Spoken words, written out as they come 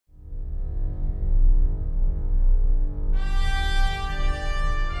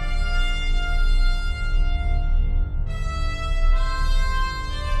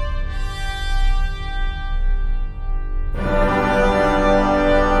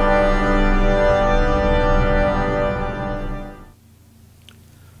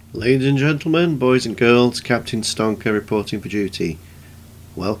Ladies and gentlemen, boys and girls, Captain Stonker reporting for duty.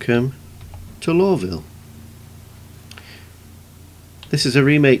 Welcome to Lawville. This is a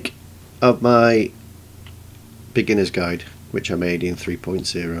remake of my beginner's guide, which I made in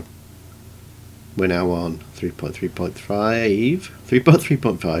 3.0. We're now on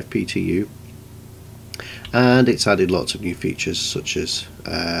 3.3.5 PTU, and it's added lots of new features such as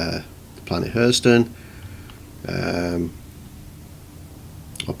Planet Hurston,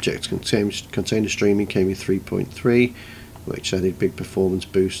 object container streaming came in 3.3, which added big performance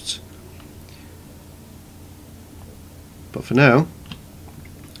boosts. But for now,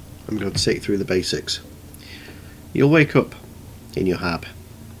 I'm going to take you through the basics. You'll wake up in your hab.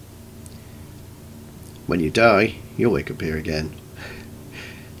 When you die, you'll wake up here again.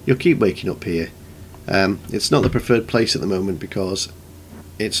 You'll keep waking up here. It's not the preferred place at the moment because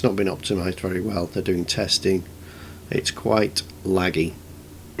it's not been optimized very well. They're doing testing. It's quite laggy.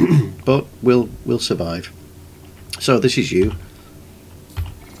 But we'll survive. So this is you.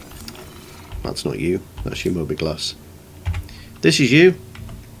 That's not you. That's your mobiGlas. This is you.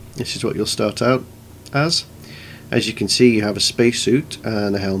 This is what you'll start out as. As you can see, you have a spacesuit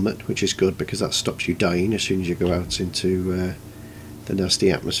and a helmet, which is good because that stops you dying as soon as you go out into the nasty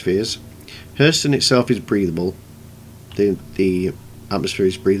atmospheres. Hurston itself is breathable. The atmosphere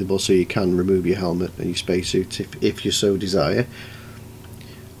is breathable, so you can remove your helmet and your spacesuit if you so desire.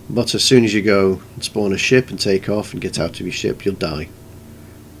 But as soon as you go and spawn a ship and take off and get out of your ship, you'll die.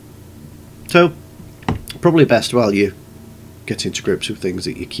 So, probably best while you get into grips with things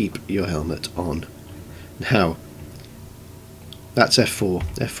that you keep your helmet on. Now, that's F4.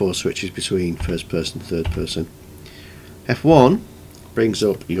 F4 switches between first person and third person. F1 brings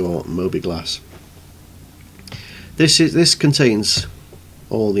up your mobiGlas. This contains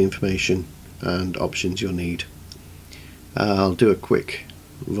all the information and options you'll need. I'll do a quick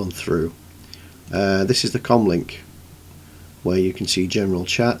run through. This is the comlink where you can see general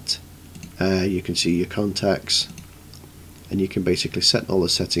chat, you can see your contacts, and you can basically set all the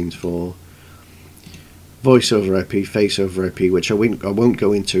settings for voice over IP, face over IP, which I won't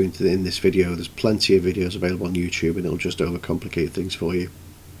go into in this video. There's plenty of videos available on YouTube and it'll just overcomplicate things for you.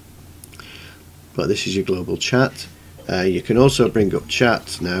 But this is your global chat. You can also bring up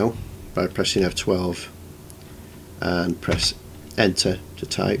chat now by pressing F12 and press enter to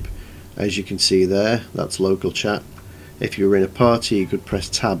type. As you can see there, that's local chat. If you were in a party, you could press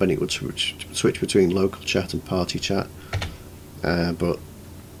tab and it would switch between local chat and party chat, but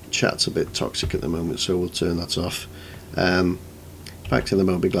chat's a bit toxic at the moment, so we'll turn that off. Back to the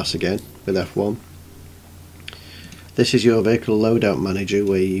mobiGlas again with F1. This is your vehicle loadout manager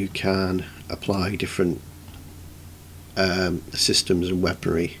where you can apply different systems and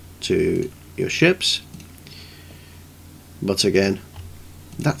weaponry to your ships. But again,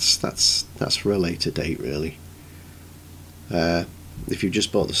 that's for a later date really. If you've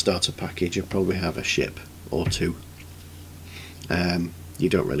just bought the starter package, you'll probably have a ship or two. You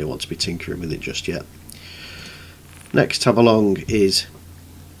don't really want to be tinkering with it just yet. Next tab along is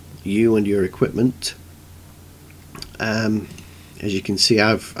you and your equipment. As you can see,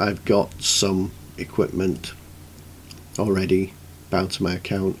 I've got some equipment already bound to my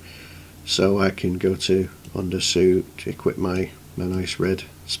account, so I can go to undersuit, equip my nice red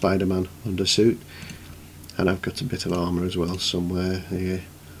Spider-Man undersuit, and I've got a bit of armour as well somewhere here.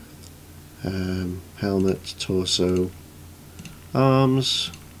 Helmet, torso,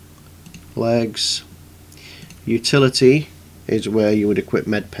 arms, legs. Utility is where you would equip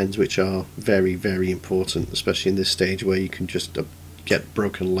med pens, which are very, very important, especially in this stage where you can just get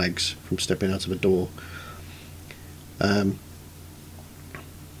broken legs from stepping out of a door.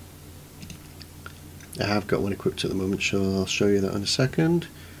 I have got one equipped at the moment, so I'll show you that in a second.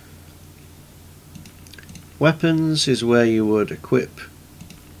 Weapons is where you would equip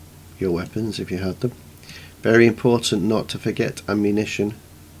your weapons if you had them. Very important not to forget ammunition,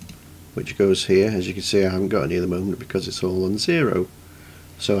 which goes here. As you can see, I haven't got any at the moment because it's all on 0,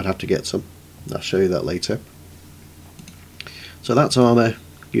 so I'd have to get some. I'll show you that later. So that's armour,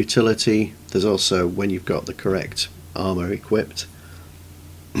 utility. There's also, when you've got the correct armour equipped,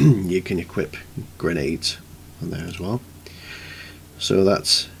 you can equip grenades on there as well. So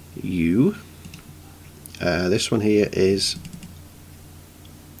that's you. This one here is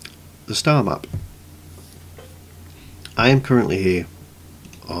the star map. I am currently here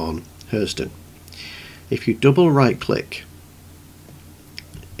on Hurston. If you double right click,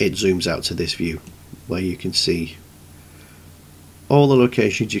 it zooms out to this view where you can see all the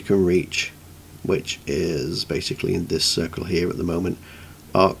locations you can reach, which is basically in this circle here at the moment.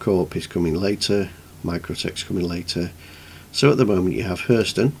 ArcCorp is coming later, Microtech's coming later. So at the moment you have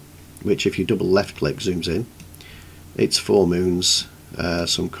Hurston, which if you double left click zooms in. It's 4 moons,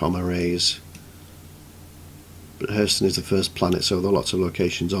 some comma rays, but Hurston is the first planet, so there are lots of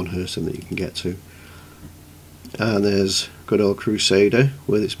locations on Hurston that you can get to. And there's good old Crusader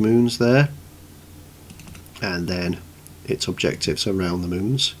with its moons there, and then its objectives around the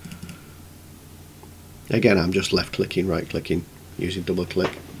moons. Again, I'm just left clicking, right clicking, using double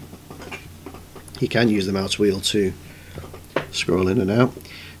click. You can use the mouse wheel to scroll in and out.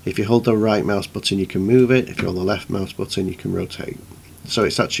 If you hold the right mouse button you can move it, if you hold the left mouse button you can rotate. So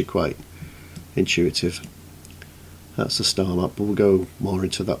it's actually quite intuitive. That's the star map, but we'll go more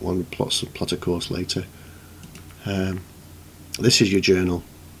into that one, plot a course later. This is your journal,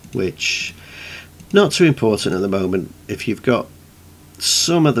 which not too important at the moment. If you've got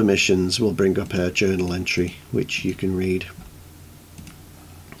some of the missions will bring up a journal entry which you can read.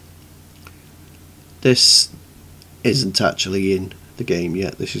 This isn't actually in the game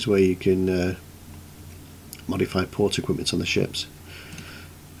yet. This is where you can modify port equipment on the ships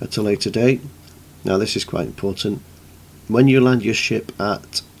at a later date. Now this is quite important. When you land your ship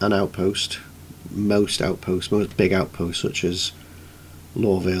at an outpost, most big outposts such as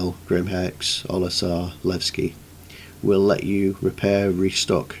Lorville, Grimhex, Olisar, Levski, will let you repair,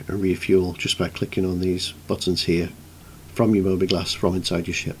 restock and refuel just by clicking on these buttons here from your mobiGlas from inside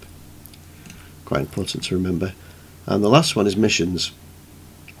your ship. Quite important to remember. And the last one is missions.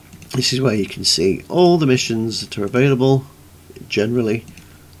 This is where you can see all the missions that are available, generally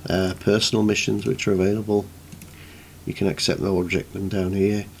personal missions which are available. You can accept them or reject them down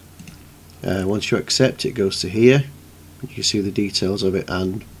here. Once you accept, it goes to here. You can see the details of it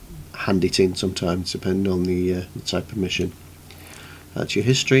and hand it in sometimes depending on the type of mission. That's your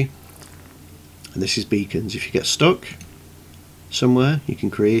history, and this is beacons. If you get stuck somewhere you can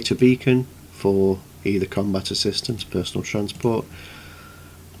create a beacon for either combat assistance, personal transport,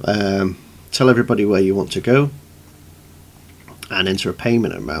 tell everybody where you want to go and enter a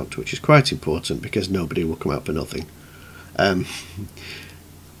payment amount, which is quite important because nobody will come out for nothing.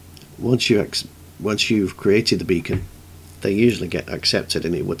 Once you've created the beacon, they usually get accepted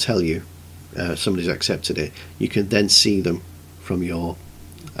and it will tell you somebody's accepted it. You can then see them from your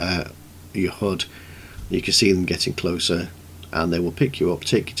HUD. You can see them getting closer and they will pick you up,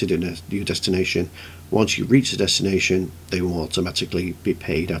 take you to your destination. Once you reach the destination they will automatically be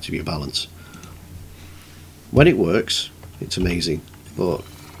paid out of your balance. When it works it's amazing, but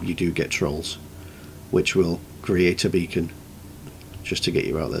you do get trolls which will create a beacon just to get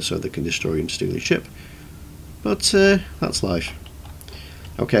you out there so they can destroy and steal your ship. But that's life.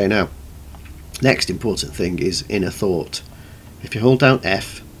 Okay, now next important thing is inner thought. If you hold down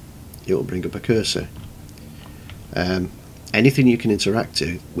F it will bring up a cursor. Anything you can interact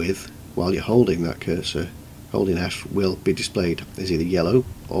with while you're holding that cursor, holding F, will be displayed as either yellow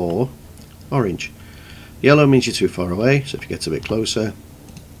or orange. Yellow means you're too far away, so if you get a bit closer,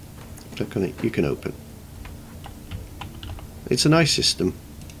 click on it, you can open. It's a nice system.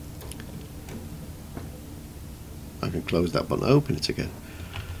 I can close that button, open it again.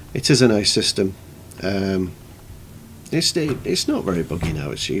 It is a nice system. It's not very buggy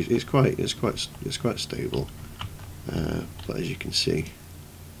now. It's quite stable. But as you can see,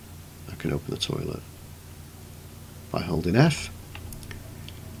 I can open the toilet by holding F.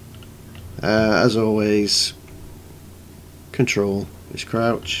 As always, Control is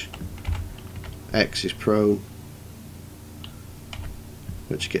crouch, X is prone,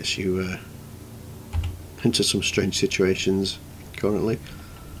 which gets you into some strange situations currently.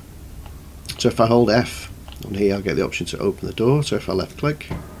 So if I hold F on here I'll get the option to open the door, so if I left click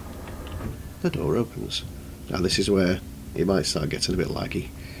the door opens. Now this is where it might start getting a bit laggy.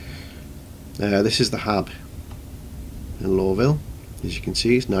 This is the hab in Lorville. As you can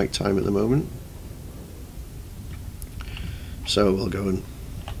see it's night time at the moment, so we'll go and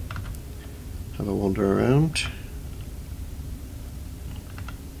have a wander around.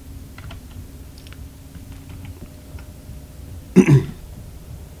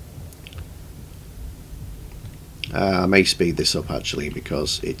 I may speed this up actually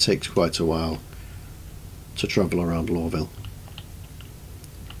because it takes quite a while to travel around Lorville.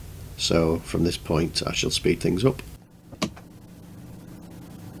 So from this point I shall speed things up.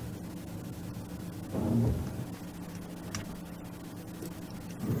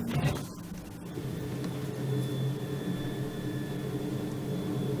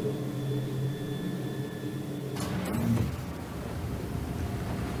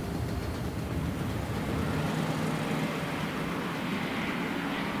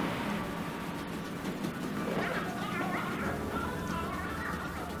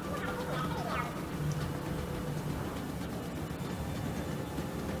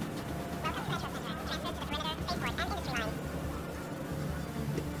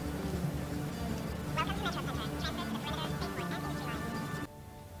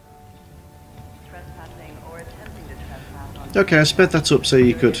 Okay, I sped that up so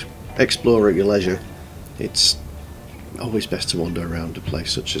you could explore at your leisure. It's always best to wander around a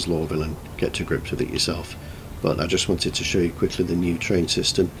place such as Lorville and get to grips with it yourself, but I just wanted to show you quickly the new train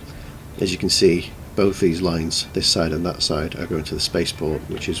system. As you can see, both these lines, this side and that side, are going to the spaceport,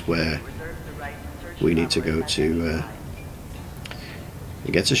 which is where we need to go to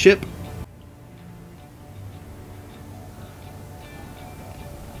get a ship.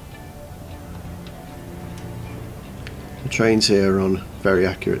 The trains here are on very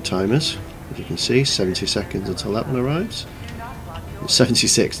accurate timers. As you can see, 70 seconds until that one arrives, and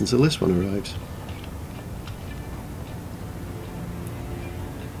 76 until this one arrives.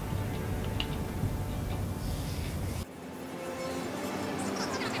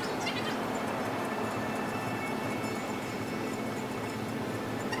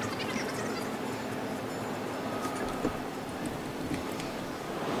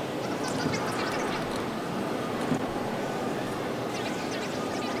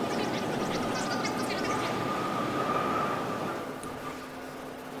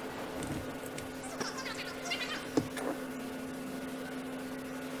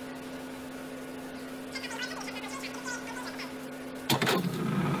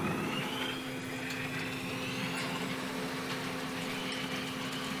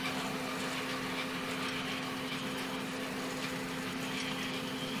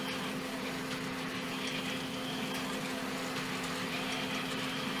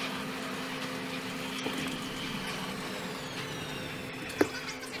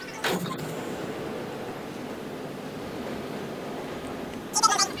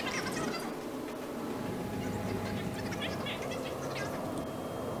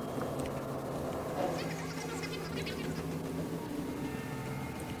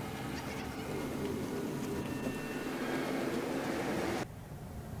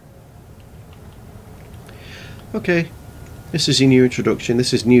 Okay, this is your new introduction.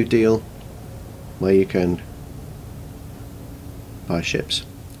 This is New Deal, where you can buy ships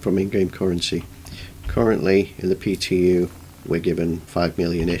from in-game currency. Currently in the PTU we're given 5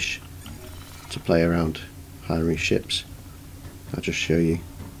 million-ish to play around hiring ships. I'll just show you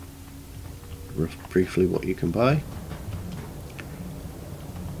briefly what you can buy.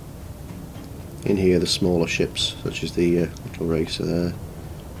 In here the smaller ships, such as the little racer there.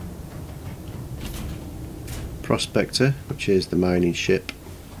 Prospector, which is the mining ship.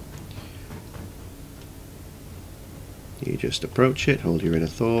 You just approach it, hold your inner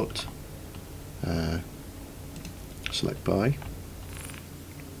thought, select buy,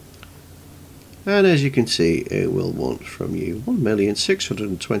 and as you can see it will want from you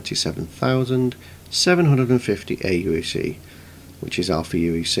 1,627,750 AUEC, which is Alpha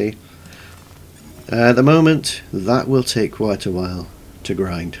UEC. At the moment that will take quite a while to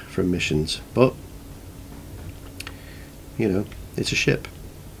grind from missions, but you know, it's a ship,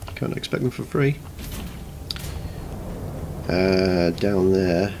 can't expect them for free. Down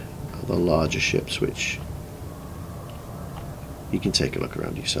there are the larger ships, which you can take a look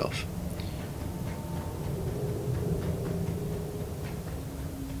around yourself.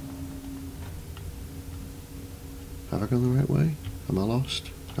 Have I gone the right way? Am I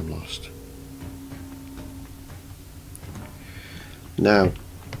lost? I'm lost. Now,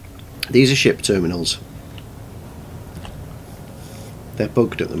 these are ship terminals. They're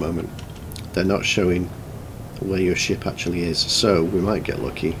bugged at the moment. They're not showing where your ship actually is, so we might get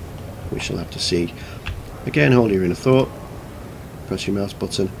lucky. We shall have to see. Again, hold your inner thought, press your mouse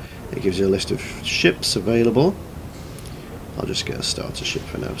button, it gives you a list of ships available. I'll just get a starter ship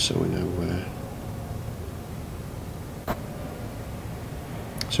for now so we know where,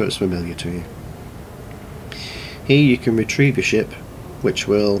 so it's familiar to you. Here you can retrieve your ship, which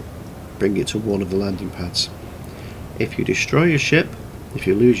will bring it to one of the landing pads. If you destroy your ship, if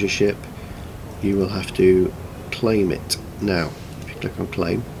you lose your ship, you will have to claim it. Now, if you click on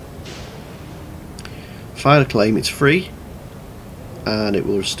claim, file a claim, it's free, and it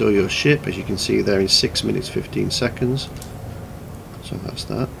will restore your ship, as you can see there, in 6 minutes 15 seconds. So that's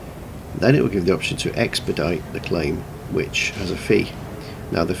that. Then it will give the option to expedite the claim, which has a fee.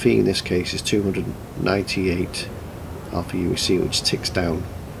 Now the fee in this case is 298 Alpha UEC, which ticks down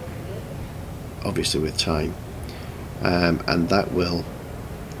obviously with time, and that will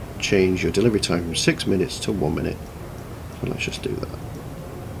change your delivery time from 6 minutes to 1 minute. So let's just do that.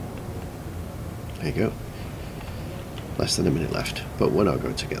 There you go. Less than a minute left, but we're not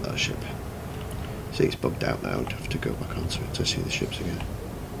going to get that ship. See, it's bugged out now, and have to go back onto it to see the ships again.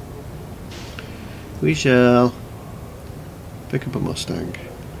 We shall pick up a Mustang.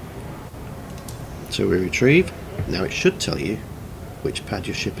 So we retrieve. Now it should tell you which pad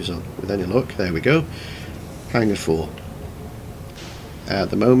your ship is on. With any luck, there we go. Hangar 4. At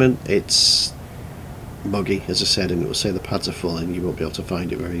the moment it's muggy, as I said, and it will say the pads are full and you won't be able to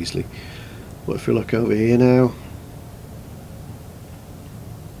find it very easily. But if we look over here now,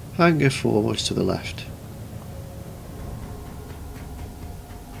 Hangar 4 was to the left.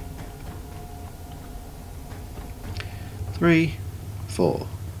 Three, 4.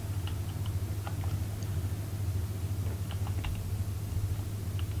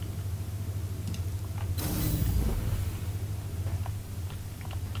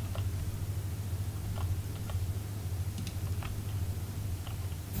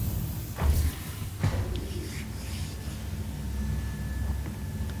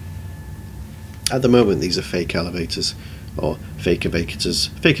 At the moment these are fake elevators, or fake evators.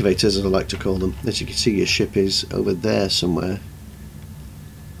 Fake evators as I like to call them. As you can see, your ship is over there somewhere,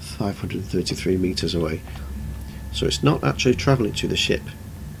 533 meters away. So it's not actually travelling to the ship.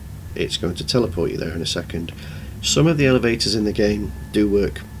 It's going to teleport you there in a second. Some of the elevators in the game do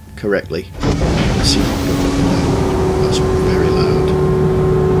work correctly. See, that's very loud.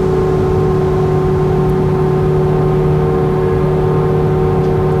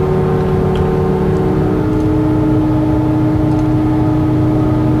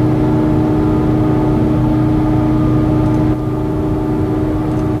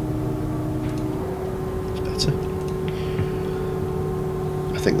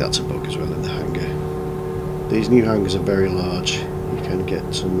 I think that's a bug as well in the hangar. These new hangars are very large. You can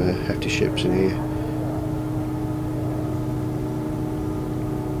get some hefty ships in here.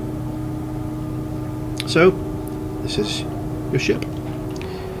 So, this is your ship.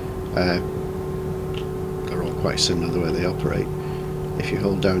 They're all quite similar the way they operate. If you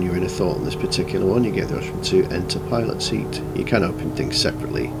hold down your inner thought on this particular one, you get the option to enter pilot seat. You can open things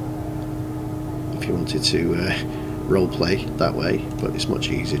separately if you wanted to roleplay that way, but it's much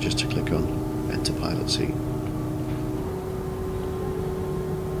easier just to click on enter pilot seat.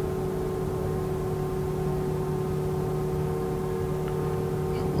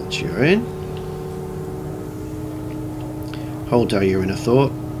 And once you're in, hold down your inner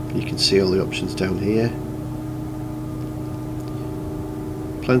thought. You can see all the options down here.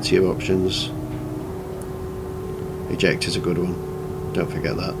 Plenty of options. Eject is a good one, don't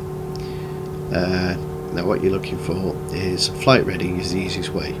forget that. Now what you're looking for is flight ready is the easiest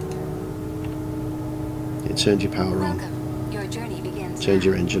way. It turns your power on, your journey begins, turns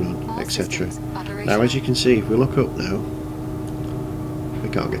your engine on, etc. Now as you can see, if we look up now, we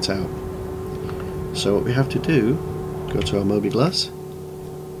can't get out. So what we have to do, go to our mobi-glass,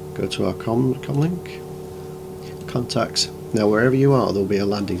 go to our comlink, contacts. Now wherever you are, there'll be a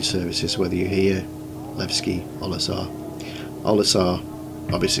landing services, whether you're here, Levski, Olisar. Olisar,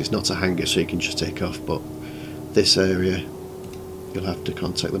 obviously it's not a hangar so you can just take off, but this area you'll have to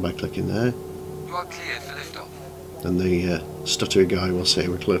contact them by clicking there. You are cleared for liftoff. And the stuttery guy will say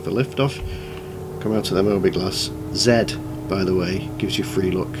we're cleared for liftoff. Come out to the mobi-glass. Z, by the way, gives you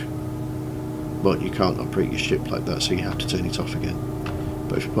free look, but you can't operate your ship like that, so you have to turn it off again.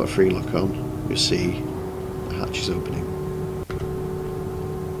 But if you put a free look on, you'll see the hatch is opening.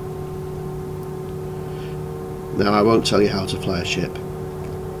 Now I won't tell you how to fly a ship.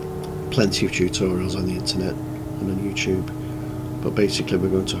 Plenty of tutorials on the internet and on YouTube, but basically we're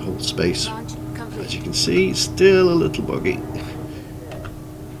going to hold space. As you can see, it's still a little buggy.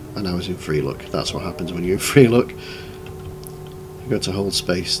 And I was in free look. That's what happens when you're in free look. You've got to hold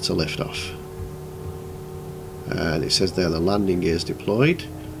space to lift off. And it says there the landing gear is deployed,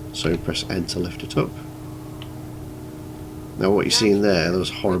 so you press N to lift it up. Now what you're seeing there, those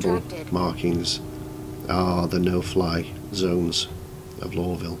horrible markings, are the no-fly zones of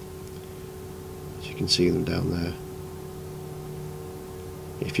Lawville. As you can see them down there.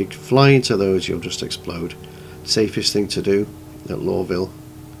 If you fly into those, you'll just explode. Safest thing to do at Lawville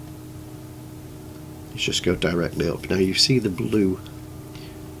is just go directly up. Now you see the blue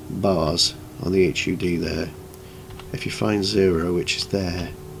bars on the HUD there. If you find 0, which is there,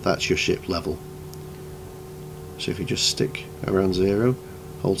 that's your ship level. So if you just stick around 0,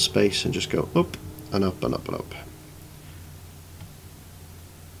 hold space and just go up and up and up and up.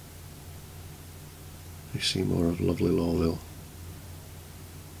 You see more of lovely Lawville.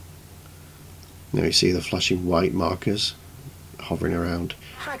 Now you see the flashing white markers hovering around.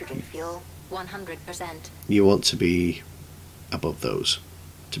 hydrogen fuel, 100%. You want to be above those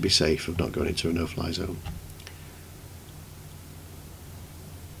to be safe of not going into a no-fly zone.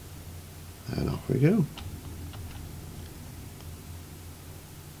 And off we go.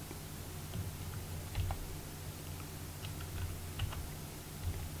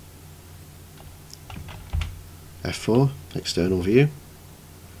 F4. external view,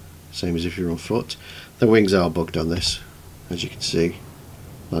 same as if you're on foot. The wings are bugged on this, as you can see.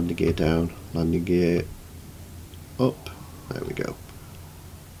 Landing gear down, landing gear up, there we go.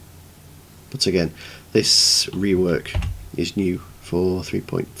 But again, this rework is new for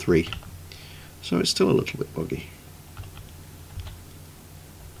 3.3, so it's still a little bit buggy.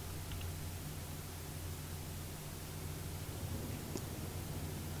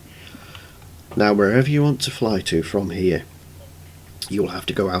 Now wherever you want to fly to from here, you'll have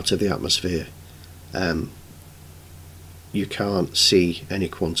to go out of the atmosphere. You can't see any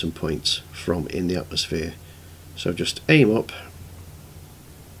quantum points from in the atmosphere, so just aim up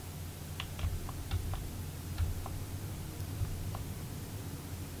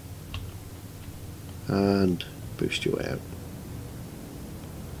and boost your way out.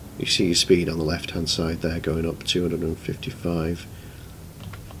 You see your speed on the left hand side there going up 255.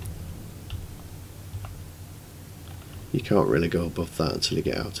 You can't really go above that until you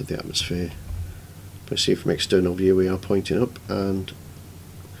get out of the atmosphere. But see, from external view we are pointing up and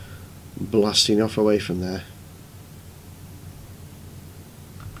blasting off away from there.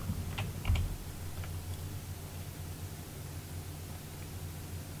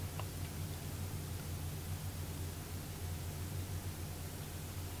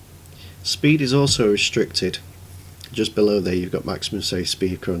 Speed is also restricted. Just below there you've got maximum safe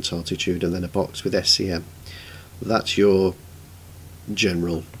speed, current altitude, and then a box with SCM. That's your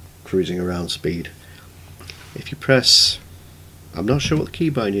general cruising around speed. If you press, I'm not sure what the key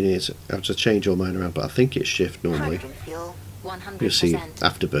binding is, I have to change all mine around, but I think it's shift normally. Fuel, 100%. You'll see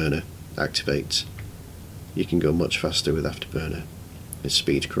afterburner activates. You can go much faster with afterburner. Its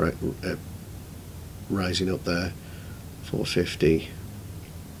speed rising up there, 450.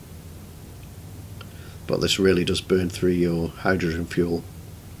 But this really does burn through your hydrogen fuel,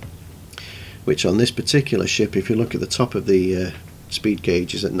 which on this particular ship, if you look at the top of the speed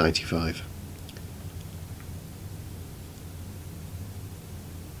gauge, is at 95.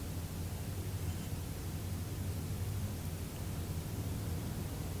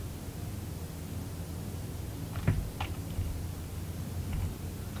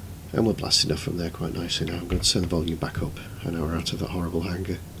 And we're blasting off from there quite nicely now. I'm going to turn the volume back up, and now we're out of that horrible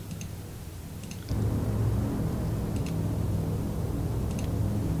hangar.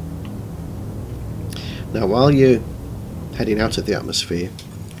 Now while you're heading out of the atmosphere,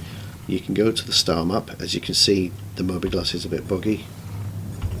 you can go to the star map. As you can see, the mobiGlas is a bit buggy.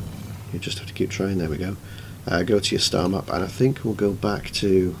 You just have to keep trying, there we go. Go to your star map, and I think we'll go back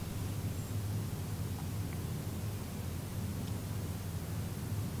to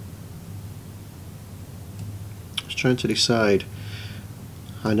just trying to decide.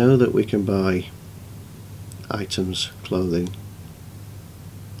 I know that we can buy items, clothing,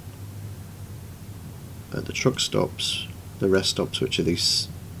 at the truck stops, the rest stops, which are these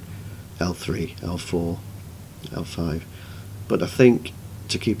L3, L4, L5. But I think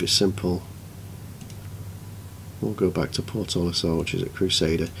to keep it simple, we'll go back to Port Olisar, which is at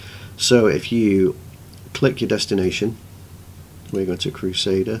Crusader. So if you click your destination, we're going to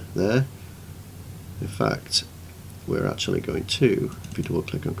Crusader there. In fact, we're actually going to, if you double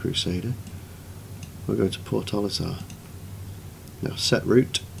click on Crusader, we're going to Port Olisar. Now set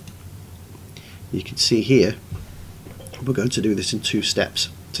route. You can see here we're going to do this in 2 steps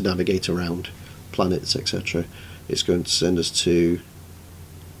to navigate around planets, etc. It's going to send us to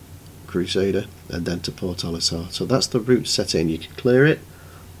Crusader and then to Port Olisar. So that's the route set in. You can clear it.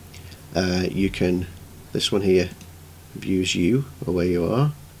 You can, this one here, views you or where you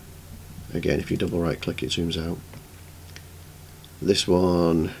are. Again, if you double right click, it zooms out. This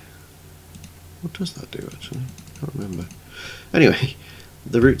one, what does that do actually? I can't remember. Anyway,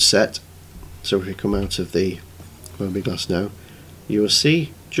 the route's set. So if we come out of the mobiGlas now, you will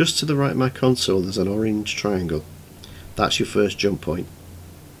see just to the right of my console there's an orange triangle. That's your first jump point.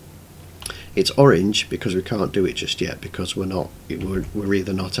 It's orange because we can't do it just yet, because we're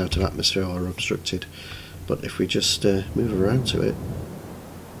either not out of atmosphere or obstructed. But if we just move around to it,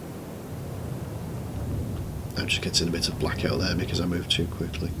 I'm just getting a bit of blackout there because I moved too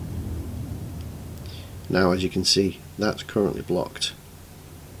quickly. Now as you can see, that's currently blocked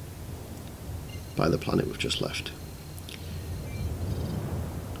by the planet we've just left.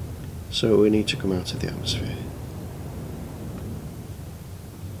 So we need to come out of the atmosphere.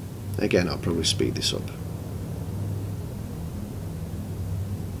 Again, I'll probably speed this up.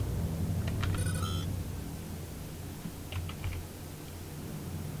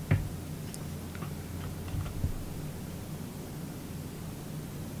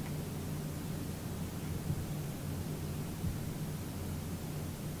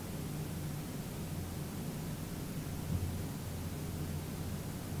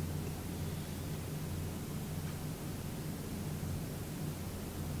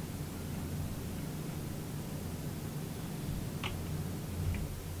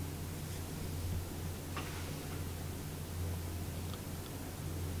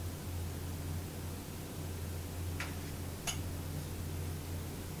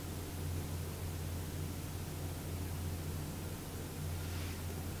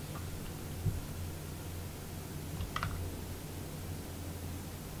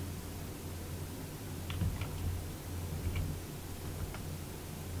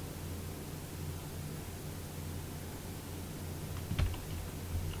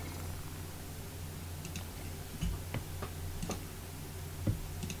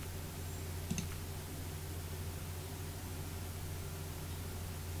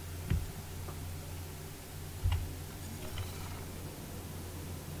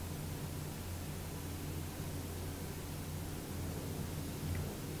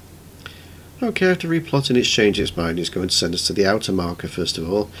 Okay, after replotting, it's changed its mind. It's going to send us to the outer marker first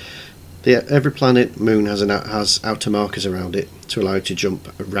of all. Every planet, moon has outer markers around it to allow it to jump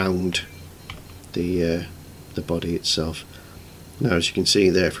around the body itself. Now, as you can see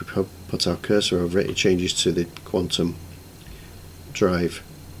there, if we put our cursor over it, it changes to the quantum drive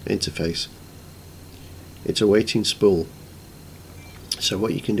interface. It's awaiting spool. So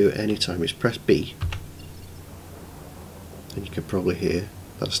what you can do at any time is press B, and you can probably hear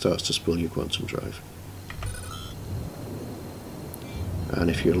that starts to spool your quantum drive. And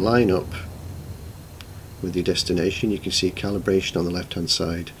if you line up with your destination, you can see calibration on the left hand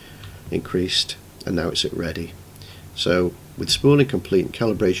side increased, and now it's at ready. So with spooling complete and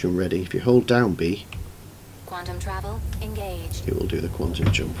calibration ready, if you hold down B, Quantum travel engaged. it will do the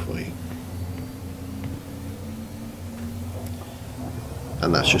quantum jump for you.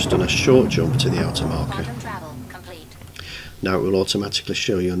 And that's just done a short jump to the outer marker. Quantum travel complete. Now it will automatically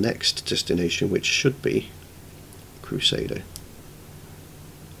show your next destination, which should be Crusader.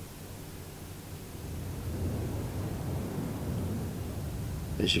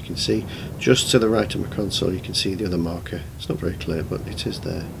 As you can see, just to the right of my console, you can see the other marker. It's not very clear, but it is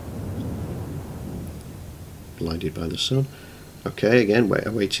there. Blinded by the sun. Okay, again,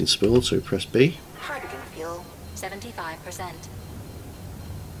 awaiting spool, so we press B. Hydrogen fuel 75%.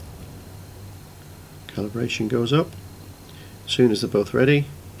 Calibration goes up. As soon as they're both ready,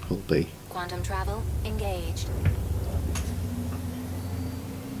 hold B. Quantum travel engaged.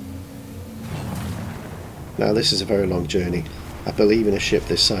 Now this is a very long journey. I believe in a ship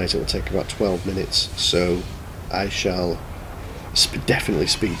this size it will take about 12 minutes, so I shall definitely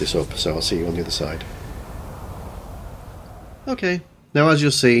speed this up, so I'll see you on the other side. Okay, now as you'll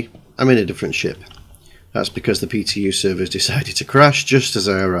see, I'm in a different ship. That's because the PTU servers decided to crash just as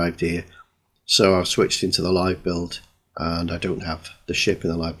I arrived here, so I've switched into the live build, and I don't have the ship in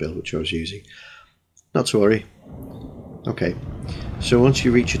the live build which I was using. Not to worry. Okay, so once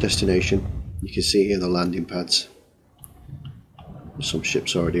you reach your destination, you can see here the landing pads. Some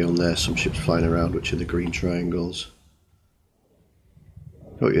ships already on there, some ships flying around, which are the green triangles.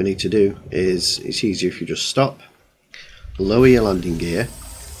 What you need to do is, it's easier if you just stop, lower your landing gear,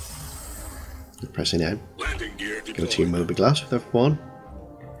 pressing N, go to your mobiGlas with F1,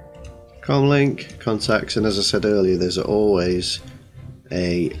 comlink, contacts, and as I said earlier, there's always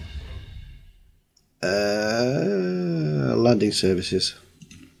a landing services.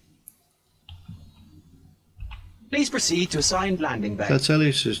 Please proceed to assigned landing bay. So I tell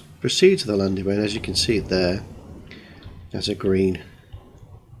you to proceed to the landing bay, and as you can see it there, there's a green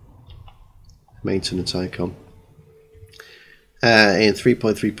maintenance icon. In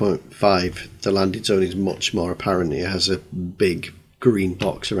 3.3.5 the landing zone is much more apparent. It has a big green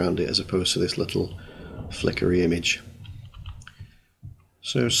box around it as opposed to this little flickery image.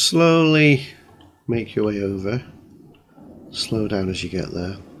 So slowly make your way over, slow down as you get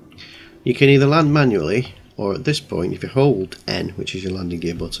there. You can either land manually, or at this point, if you hold N, which is your landing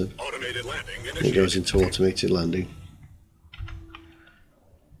gear button, it goes into automated landing.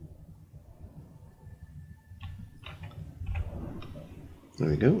 There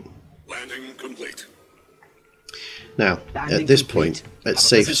we go. Landing complete. Now, Landing at this complete. point, at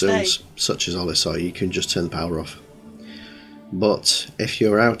safe zones such as LSI, you can just turn the power off. But if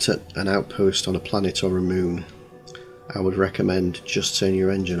you're out at an outpost on a planet or a moon, I would recommend just turn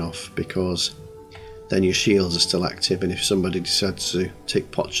your engine off, because then your shields are still active, and if somebody decides to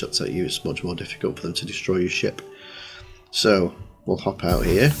take pot shots at you, it's much more difficult for them to destroy your ship. So we'll hop out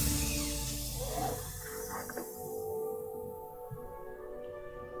here.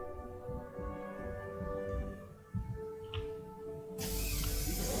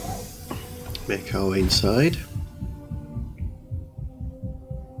 Make our way inside.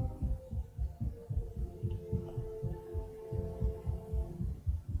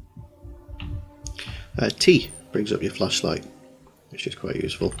 T brings up your flashlight, which is quite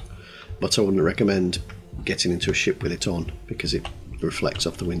useful, but I wouldn't recommend getting into a ship with it on, because it reflects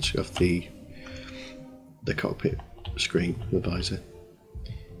off the windscreen of the cockpit screen, the visor.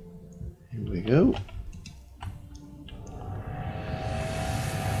 Here we go.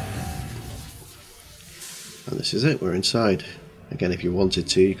 And this is it, we're inside. Again, if you wanted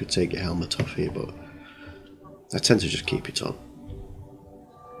to, you could take your helmet off here, but I tend to just keep it on,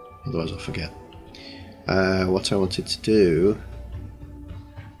 otherwise I'll forget. What I wanted to do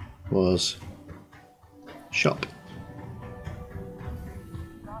was shop.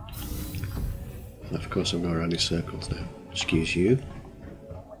 And of course I'm going around in circles now. Excuse you.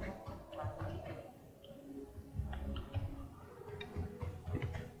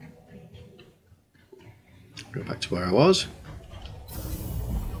 Go back to where I was.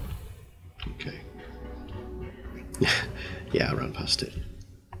 Yeah, I ran past it.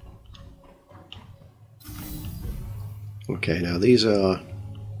 Okay, now these are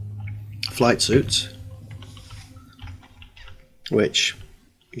flight suits, which,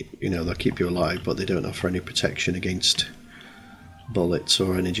 you know, they'll keep you alive, but they don't offer any protection against bullets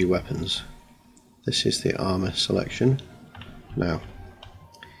or energy weapons. This is the armor selection. Now,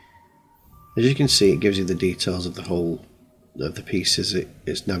 as you can see, it gives you the details of the whole of the pieces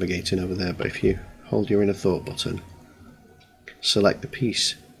it's navigating over there, but if you hold your inner thought button, select the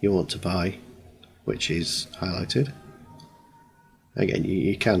piece you want to buy, which is highlighted. Again,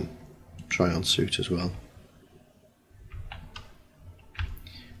 you can try on suit as well,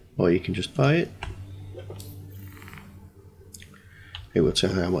 or you can just buy it. It will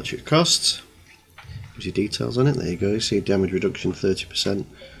tell you how much it costs, gives you details on it. There you go, you see damage reduction 30%,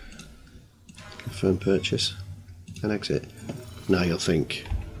 confirm purchase and exit. Now you'll think,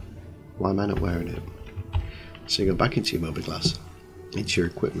 why am I not wearing it? So you go back into your mobiGlas, into your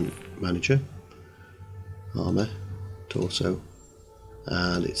equipment manager, armor, torso,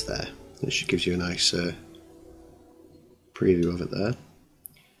 and it's there. It just gives you a nice preview of it there.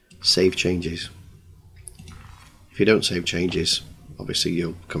 Save changes. If you don't save changes, obviously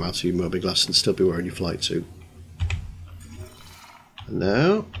you'll come out of your mobiGlas and still be wearing your flight suit. And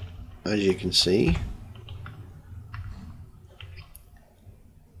now, as you can see,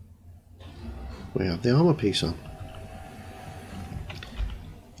 we have the armor piece on.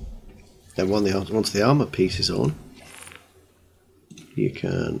 Then once the armor piece is on, you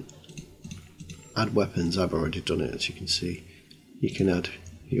can add weapons. I've already done it, as you can see. You can add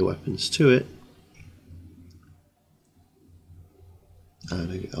your weapons to it,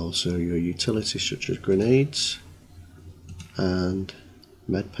 and also your utilities such as grenades and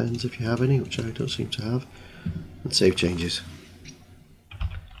med pens if you have any, which I don't seem to have, and save changes.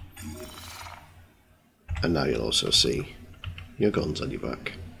 And now you'll also see your guns on your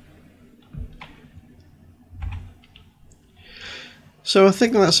back. So I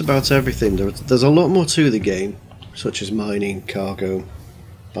think that's about everything. There's a lot more to the game, such as mining, cargo,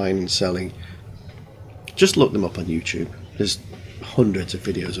 buying and selling. Just look them up on YouTube. There's hundreds of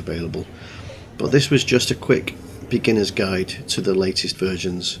videos available. But this was just a quick beginner's guide to the latest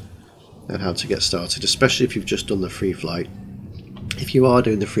versions and how to get started, especially if you've just done the free flight. If you are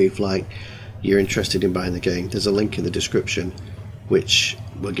doing the free flight, you're interested in buying the game, there's a link in the description which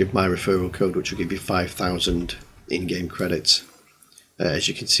will give my referral code, which will give you 5,000 in-game credits. As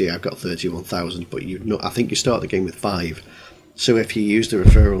you can see, I've got 31,000, but I think you start the game with 5. So if you use the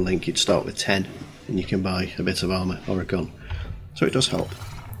referral link, you'd start with 10, and you can buy a bit of armor or a gun. So it does help.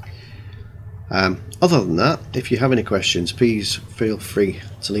 Other than that, if you have any questions, please feel free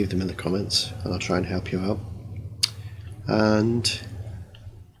to leave them in the comments, and I'll try and help you out. And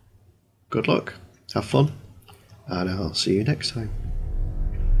good luck, have fun, and I'll see you next time.